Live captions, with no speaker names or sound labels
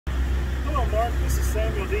Hello Mark, this is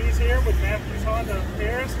Samuel Dees here with Matthews Honda of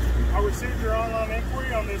Paris. I received your online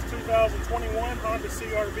inquiry on this 2021 Honda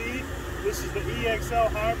CR-V. This is the EXL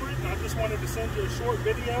Hybrid, and I just wanted to send you a short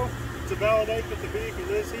video to validate that the vehicle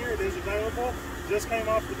is here. It is available. Just came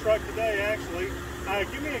off the truck today, actually.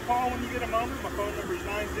 Give me a call when you get a moment. My phone number is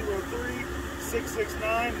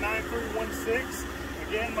 903-669-9316.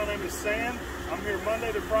 Again, my name is Sam. I'm here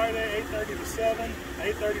Monday to Friday, 8:30 to 7,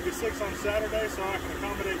 8:30 to 6 on Saturday, so I can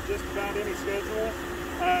accommodate just about any schedule.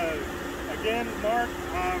 Again, Mark,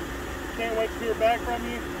 can't wait to hear back from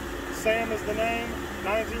you. Sam is the name,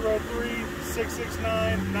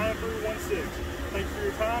 903-669-9316. Thank you for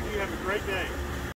your time. You have a great day.